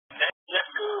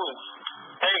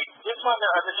just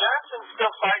wondering, are the Jacksons still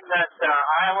fighting that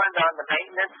island on the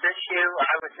maintenance issue?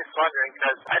 I was just wondering,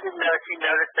 because I didn't know if you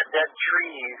noticed the dead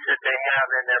trees that they have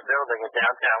in their building in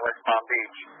downtown West Palm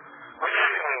Beach.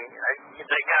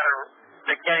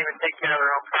 They can't even take care of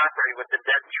their own property with the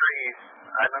dead trees.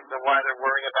 I don't know why they're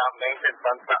worrying about maintenance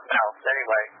on something else.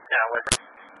 Anyway,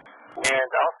 and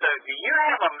also, do you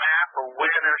have a map of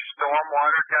where their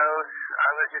stormwater goes? I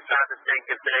was just trying to think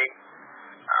if they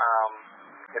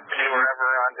were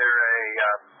ever under a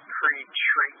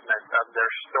pre-treatment of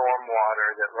their stormwater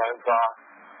that runs off.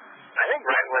 I think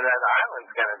right where that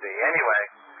island's going to be. Anyway,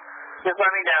 just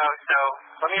let me know. So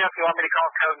let me know if you want me to call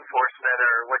code enforcement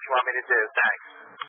or what you want me to do. Thanks.